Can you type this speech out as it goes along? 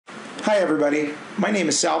Hi everybody, my name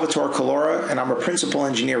is Salvatore Calora and I'm a principal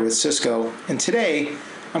engineer with Cisco, and today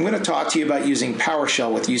I'm going to talk to you about using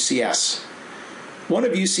PowerShell with UCS. One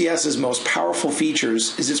of UCS's most powerful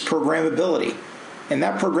features is its programmability, and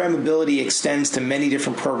that programmability extends to many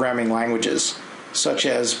different programming languages, such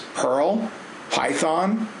as Perl,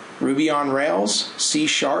 Python, Ruby on Rails, C#,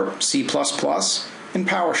 C++, and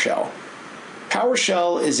PowerShell.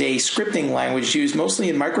 PowerShell is a scripting language used mostly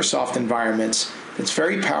in Microsoft environments. It's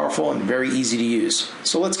very powerful and very easy to use.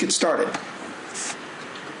 So let's get started.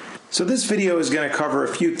 So this video is going to cover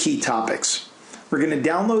a few key topics. We're going to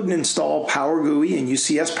download and install PowerGUI and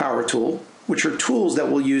UCS PowerTool, which are tools that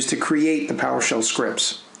we'll use to create the PowerShell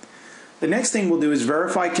scripts. The next thing we'll do is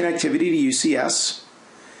verify connectivity to UCS,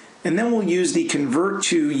 and then we'll use the convert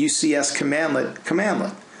to UCS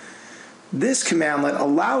commandlet. This commandlet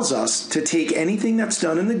allows us to take anything that's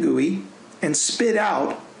done in the GUI and spit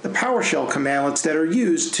out the PowerShell commandlets that are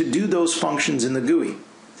used to do those functions in the GUI.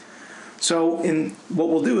 So what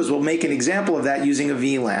we'll do is we'll make an example of that using a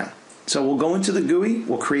VLAN. So we'll go into the GUI,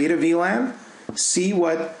 we'll create a VLAN, see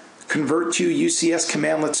what convert to UCS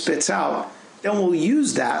commandlet spits out, then we'll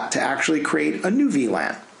use that to actually create a new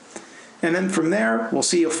VLAN. And then from there, we'll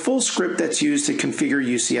see a full script that's used to configure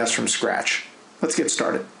UCS from scratch. Let's get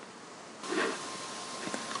started.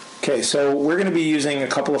 Okay, so we're going to be using a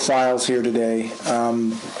couple of files here today.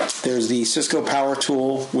 There's the Cisco Power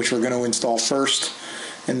Tool, which we're going to install first,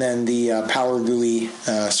 and then the PowerGUI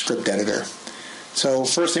script editor. So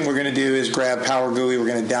first thing we're going to do is grab PowerGUI. We're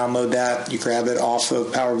going to download that. You grab it off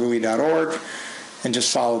of powergui.org and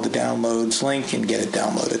just follow the downloads link and get it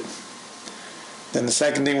downloaded. Then the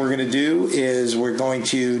second thing we're going to do is we're going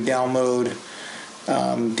to download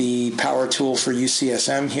the Power Tool for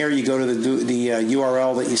UCSM. Here you go to the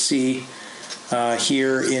URL that you see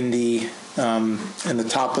here in the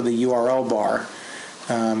top of the URL bar,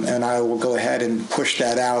 and I will go ahead and push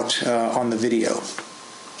that out on the video.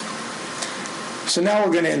 So now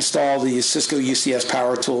we're going to install the Cisco UCS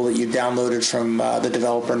Power Tool that you downloaded from the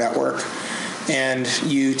developer network, and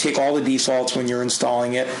you take all the defaults when you're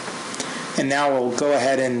installing it. And now we'll go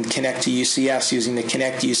ahead and connect to UCS using the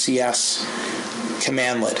Connect UCS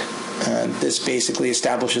commandlet. This basically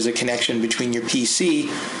establishes a connection between your PC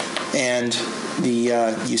and the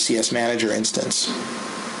UCS Manager instance.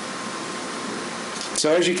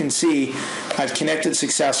 So as you can see, I've connected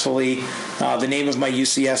successfully. The name of my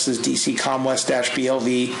UCS is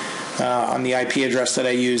DCComWest-BLV. On the IP address that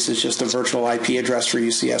I use is just a virtual IP address for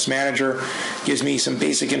UCS Manager. Gives me some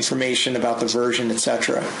basic information about the version,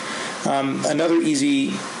 etc. Another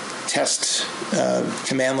easy test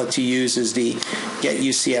commandlet to use is the get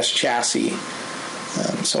UCS chassis.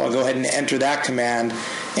 So I'll go ahead and enter that command,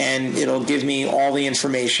 and it'll give me all the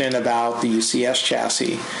information about the UCS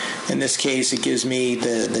chassis. In this case, it gives me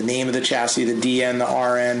the name of the chassis, the DN, the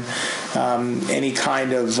RN, any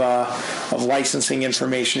kind of licensing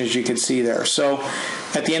information, as you can see there. So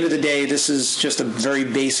at the end of the day, this is just a very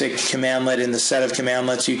basic commandlet in the set of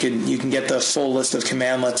commandlets. You can get the full list of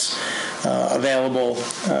commandlets available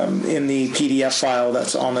in the PDF file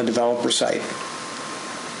that's on the developer site.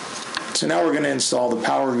 So now we're going to install the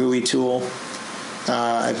PowerGUI tool.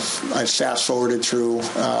 I've fast forwarded through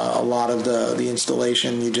a lot of the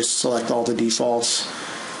installation. You just select all the defaults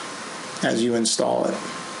as you install it.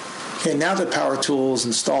 Okay, now that Power Tool is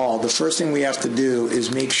installed, the first thing we have to do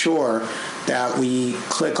is make sure that we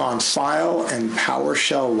click on File and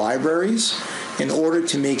PowerShell Libraries in order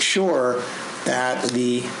to make sure that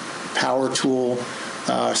the Power Tool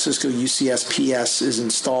Cisco UCS PS is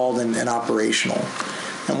installed and operational.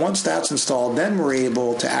 And once that's installed, then we're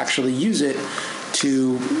able to actually use it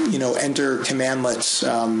to enter commandlets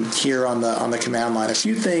here on the command line. A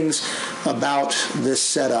few things about this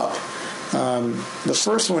setup. The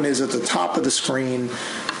first one is at the top of the screen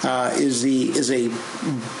is a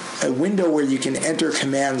window where you can enter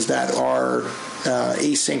commands that are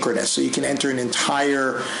asynchronous. So you can enter an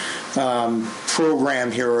entire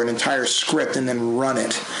program here or an entire script and then run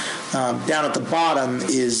it. Down at the bottom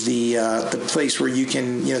is the place where you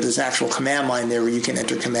can, there's an actual command line there where you can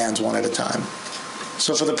enter commands one at a time.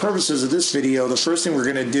 So for the purposes of this video, the first thing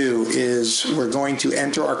we're going to do is we're going to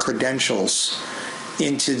enter our credentials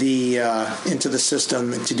into the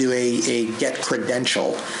system to do a get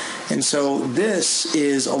credential. And so this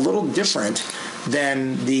is a little different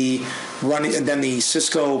than the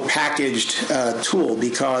Cisco packaged tool,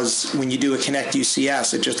 because when you do a Connect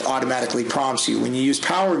UCS, it just automatically prompts you. When you use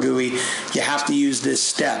PowerGUI, you have to use this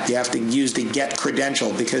step. You have to use the get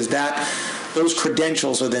credential, because those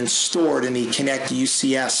credentials are then stored in the Connect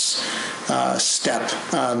UCS step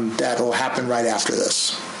that will happen right after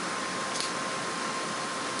this.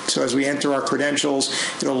 So as we enter our credentials,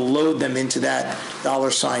 it'll load them into that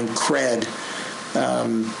 $cred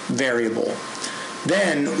variable.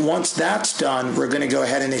 Then, once that's done, we're going to go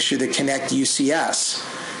ahead and issue the connect UCS.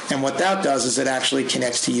 And what that does is it actually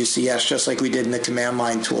connects to UCS just like we did in the command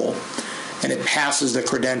line tool. And it passes the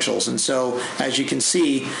credentials. And so, as you can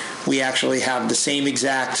see, we actually have the same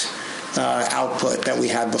exact output that we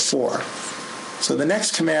had before. So the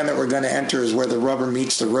next command that we're going to enter is where the rubber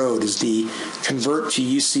meets the road, is the convert to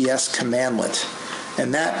UCS commandlet.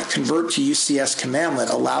 And that convert to UCS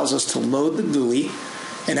commandlet allows us to load the GUI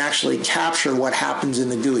and actually capture what happens in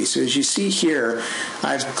the GUI. So as you see here,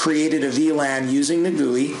 I've created a VLAN using the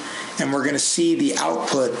GUI, and we're going to see the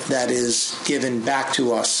output that is given back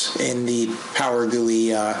to us in the Power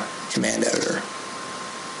GUI command editor.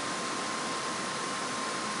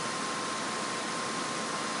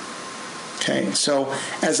 Okay, so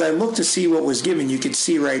as I look to see what was given, you could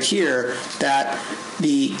see right here that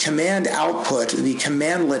the command output, the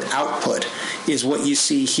commandlet output, is what you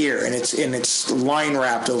see here, and it's line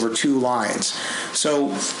wrapped over 2 lines. So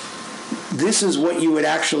this is what you would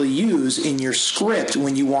actually use in your script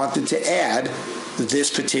when you wanted to add this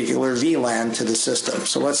particular VLAN to the system.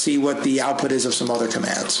 So let's see what the output is of some other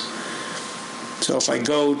commands. So if I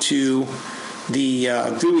go to the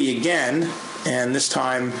GUI again, and this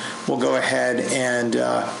time we'll go ahead and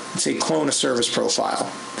say clone a service profile.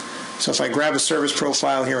 So if I grab a service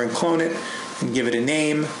profile here and clone it and give it a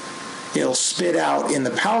name, it'll spit out in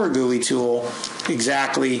the Power GUI tool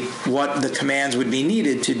exactly what the commands would be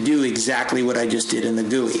needed to do exactly what I just did in the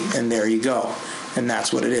GUI. And there you go. And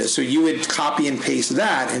that's what it is. So you would copy and paste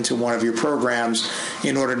that into one of your programs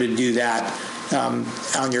in order to do that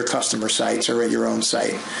on your customer sites or at your own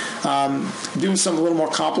site. Doing something a little more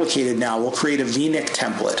complicated now, we'll create a VNIC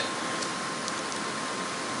template.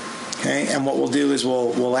 Okay, and what we'll do is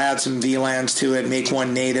we'll add some VLANs to it, make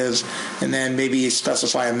one native, and then maybe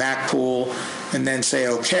specify a MAC pool, and then say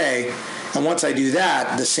OK. And once I do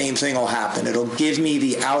that, the same thing will happen. It'll give me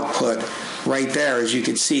the output right there, as you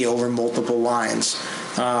can see, over multiple lines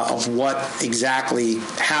of what exactly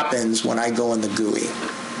happens when I go in the GUI.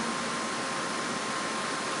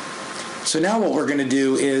 So now what we're going to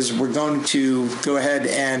do is we're going to go ahead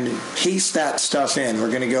and paste that stuff in. We're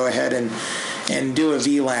going to go ahead and do a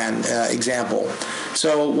VLAN example.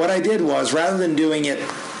 So what I did was, rather than doing it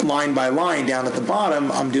line by line down at the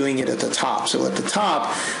bottom, I'm doing it at the top. So at the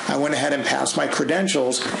top, I went ahead and passed my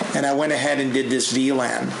credentials, and I went ahead and did this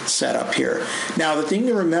VLAN setup here. Now, the thing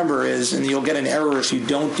to remember is, and you'll get an error if you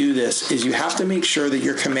don't do this, is you have to make sure that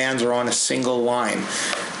your commands are on a single line.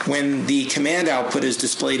 When the command output is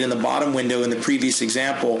displayed in the bottom window in the previous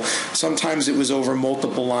example, sometimes it was over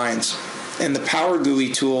multiple lines. And the Power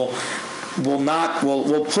GUI tool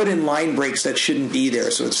will put in line breaks that shouldn't be there.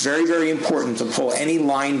 So it's very, very important to pull any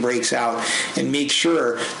line breaks out and make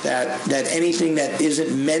sure that anything that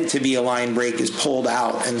isn't meant to be a line break is pulled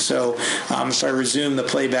out. And so if I resume the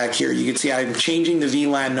playback here, you can see I'm changing the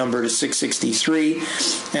VLAN number to 663,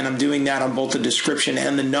 and I'm doing that on both the description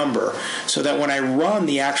and the number, so that when I run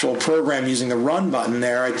the actual program using the run button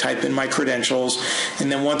there, I type in my credentials, and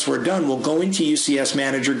then once we're done, we'll go into UCS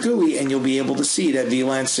Manager GUI, and you'll be able to see that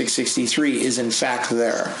VLAN 663 is in fact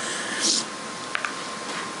there.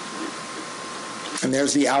 And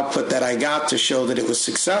there's the output that I got to show that it was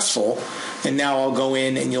successful. And now I'll go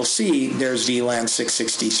in and you'll see there's VLAN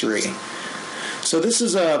 663. So this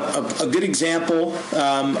is a good example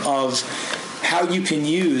of how you can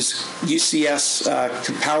use UCS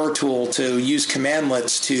Power Tool to use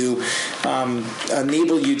commandlets to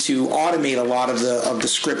enable you to automate a lot of the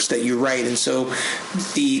scripts that you write. And so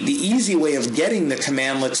the easy way of getting the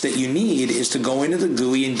commandlets that you need is to go into the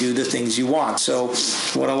GUI and do the things you want. So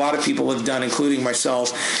what a lot of people have done, including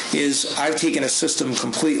myself, is I've taken a system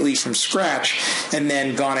completely from scratch and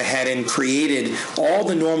then gone ahead and created all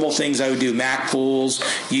the normal things I would do, MAC pools,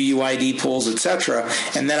 UUID pools, etc.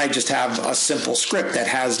 And then I just have a simple script that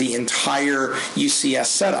has the entire UCS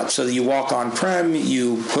setup. So that you walk on-prem,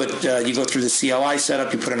 you go through the CLI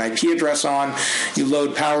setup, you put an IP address on, you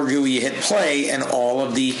load Power GUI, you hit play, and all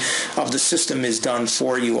of the system is done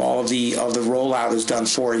for you. All of the rollout is done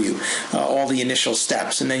for you. All the initial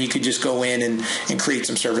steps, and then you could just go in and create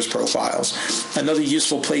some service profiles. Another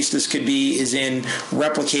useful place this could be is in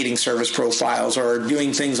replicating service profiles or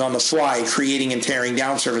doing things on the fly. Creating and tearing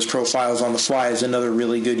down service profiles on the fly is another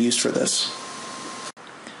really good use for this.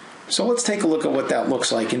 So let's take a look at what that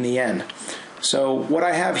looks like in the end. So what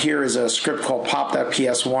I have here is a script called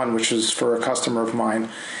pop.ps1, which is for a customer of mine.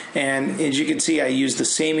 And as you can see, I use the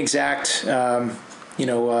same exact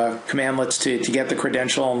commandlets to get the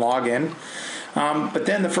credential and log in. But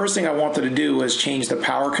then the first thing I wanted to do was change the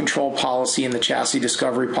power control policy and the chassis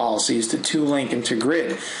discovery policies to to-link and to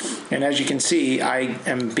grid. And as you can see, I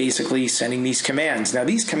am basically sending these commands. Now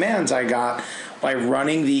these commands I got by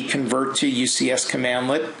running the convert to UCS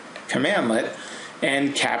commandlet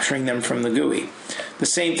and capturing them from the GUI. The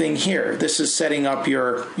same thing here. This is setting up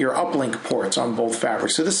your uplink ports on both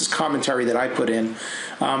fabrics. So this is commentary that I put in,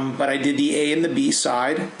 but I did the A and the B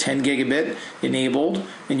side, 10 gigabit enabled,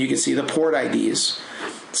 and you can see the port IDs.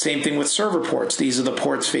 Same thing with server ports. These are the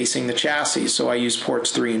ports facing the chassis, so I use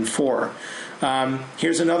ports 3 and 4.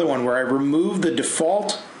 Here's another one where I removed the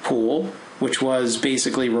default pool, which was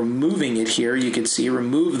basically removing it here. You can see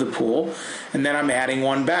remove the pool, and then I'm adding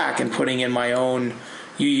one back and putting in my own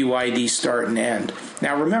UUID start and end.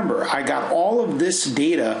 Now remember, I got all of this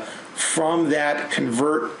data from that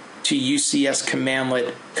convert to UCS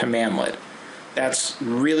commandlet. That's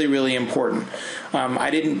really, really important. I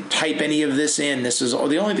didn't type any of this in. This is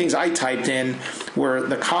the only things I typed in were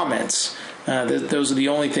the comments. Those are the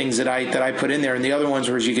only things that I put in there, and the other ones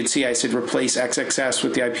were, as you can see, I said replace XXS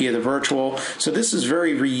with the IP of the virtual. So this is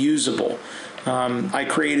very reusable. I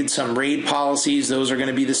created some RAID policies. Those are going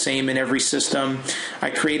to be the same in every system. I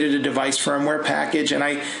created a device firmware package, and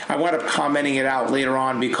I wound up commenting it out later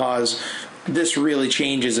on because this really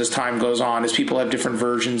changes as time goes on, as people have different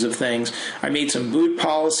versions of things. I made some boot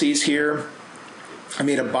policies here. I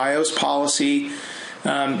made a BIOS policy.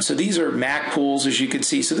 So these are Mac pools, as you can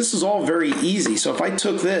see. So this is all very easy. So if I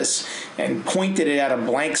took this and pointed it at a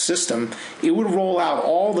blank system, it would roll out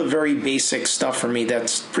all the very basic stuff for me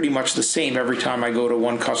that's pretty much the same every time I go to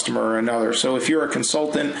one customer or another. So if you're a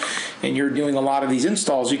consultant and you're doing a lot of these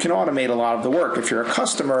installs, you can automate a lot of the work. If you're a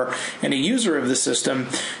customer and a user of the system,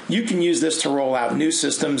 you can use this to roll out new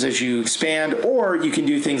systems as you expand, or you can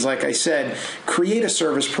do things like I said, create a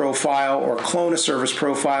service profile or clone a service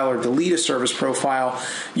profile or delete a service profile.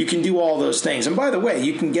 You can do all those things. And by the way,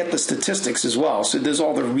 you can get the statistics as well. So there's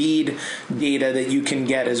all the read data that you can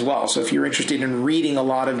get as well. So if you're interested in reading a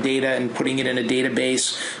lot of data and putting it in a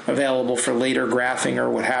database available for later graphing or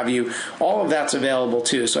what have you, all of that's available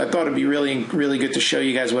too. So I thought it'd be really, really good to show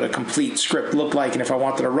you guys what a complete script looked like. And if I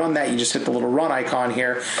wanted to run that, you just hit the little run icon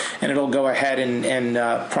here and it'll go ahead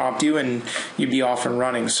and prompt you, and you'd be off and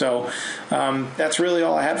running. So that's really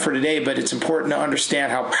all I had for today, but it's important to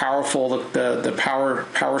understand how powerful the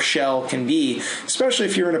PowerShell can be, especially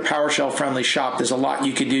if you're in a PowerShell friendly shop. There's a lot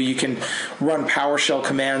you could do. You can run PowerShell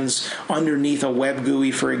commands underneath a web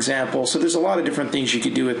GUI, for example. So there's a lot of different things you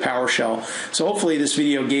could do with PowerShell. So hopefully this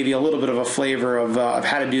video gave you a little bit of a flavor of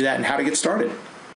how to do that and how to get started.